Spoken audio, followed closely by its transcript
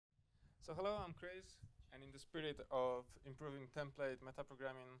So hello, I'm Kris, and in the spirit of improving template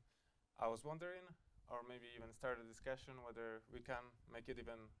metaprogramming, I was wondering, or maybe even start a discussion whether we can make it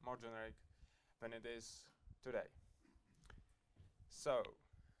even more generic than it is today. So,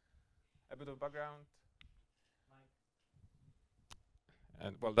 a bit of background.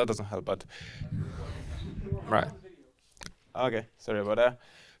 And well, that doesn't help, but right. Okay, sorry about that.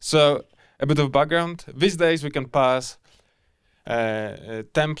 So, a bit of background. These days we can pass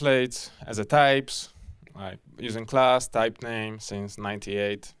templates as a types, like using class, type name since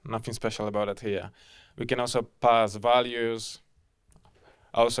 98. Nothing special about it here. We can also pass values,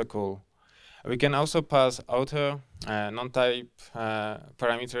 also cool. We can also pass auto, non-type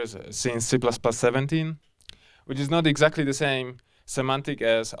parameters since C++17, which is not exactly the same semantic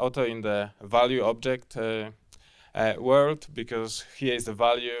as auto in the value object world, because here is the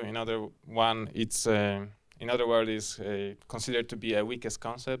value. In other one, it's in other words, is considered to be a weakest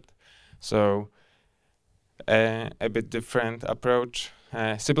concept. So a bit different approach.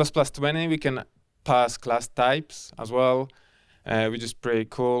 C++20, we can pass class types as well, which is pretty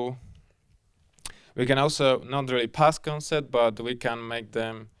cool. We can also not really pass concept, but we can make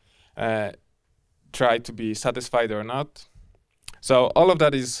them try to be satisfied or not. So all of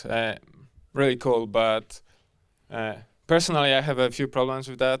that is really cool, but personally I have a few problems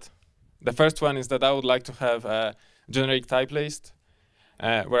with that. The first one is that I would like to have a generic type list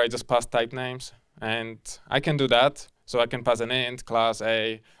where I just pass type names, and I can do that. So I can pass an int, class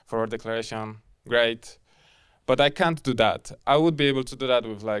A, forward declaration, great. But I can't do that. I would be able to do that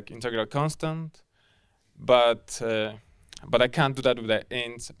with like integral constant, but I can't do that with the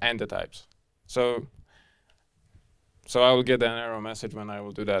ints and the types. So I will get an error message when I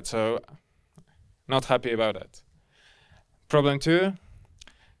will do that. So not happy about that. Problem 2.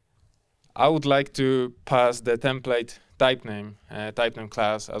 I would like to pass the template type name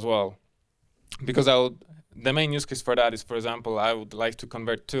class as well, because the main use case for that is, for example, I would like to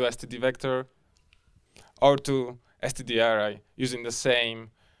convert to std vector or to std array using the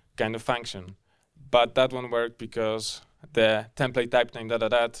same kind of function, but that won't work because the template type name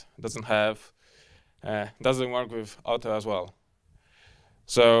doesn't work with auto as well.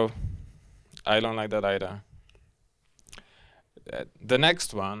 So I don't like that either. The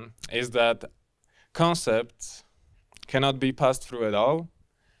next one is that concepts cannot be passed through at all.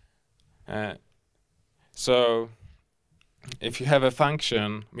 So if you have a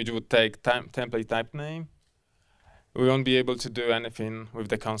function which would take template type name, we won't be able to do anything with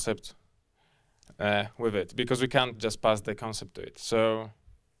the concept with it, because we can't just pass the concept to it. So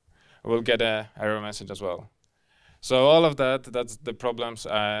we'll get an error message as well. So all of that's the problems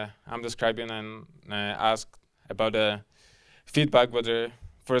I'm describing, and ask about the feedback whether,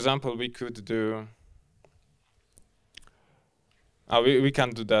 for example, we could do we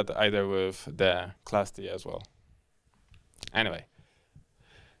can't do that either with the class T as well. Anyway,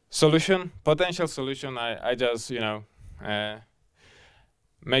 potential solution, I just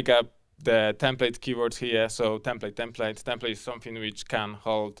make up the template keywords here. So template is something which can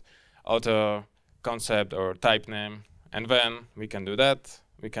hold auto, concept, or type name, and then we can do that.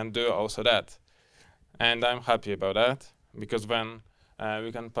 We can do also that, and I'm happy about that, because then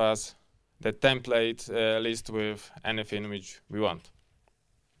we can pass the template list with anything which we want.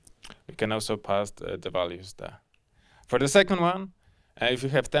 We can also pass the values there. For the second one, if you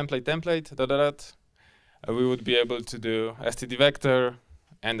have template, we would be able to do std vector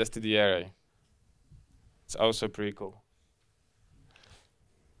and std array. It's also pretty cool.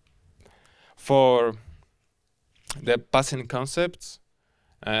 For the passing concepts,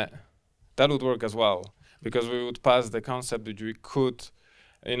 that would work as well, because we would pass the concept which we could,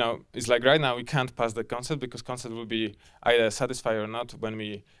 it's like right now we can't pass the concept because concept will be either satisfied or not when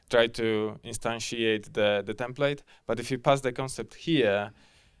we try to instantiate the template. But if you pass the concept here,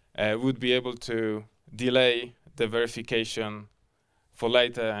 we would be able to delay the verification for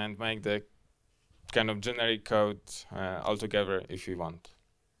later and make the kind of generic code altogether if we want.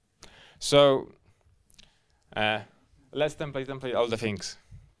 So let's template all the things.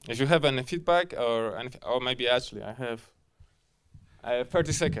 If you have any feedback or maybe actually I have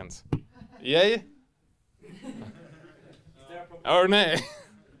 30 seconds. Yay? Or nay?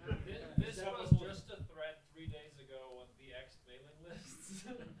 This was just a thread 3 days ago on the X mailing lists.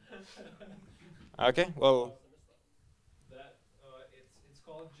 Okay, well. That it's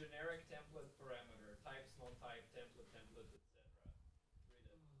called generic template parameter, types, non-type, template, etc.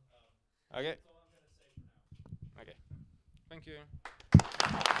 Okay. That's all I'm going to say for now. Okay. Thank you.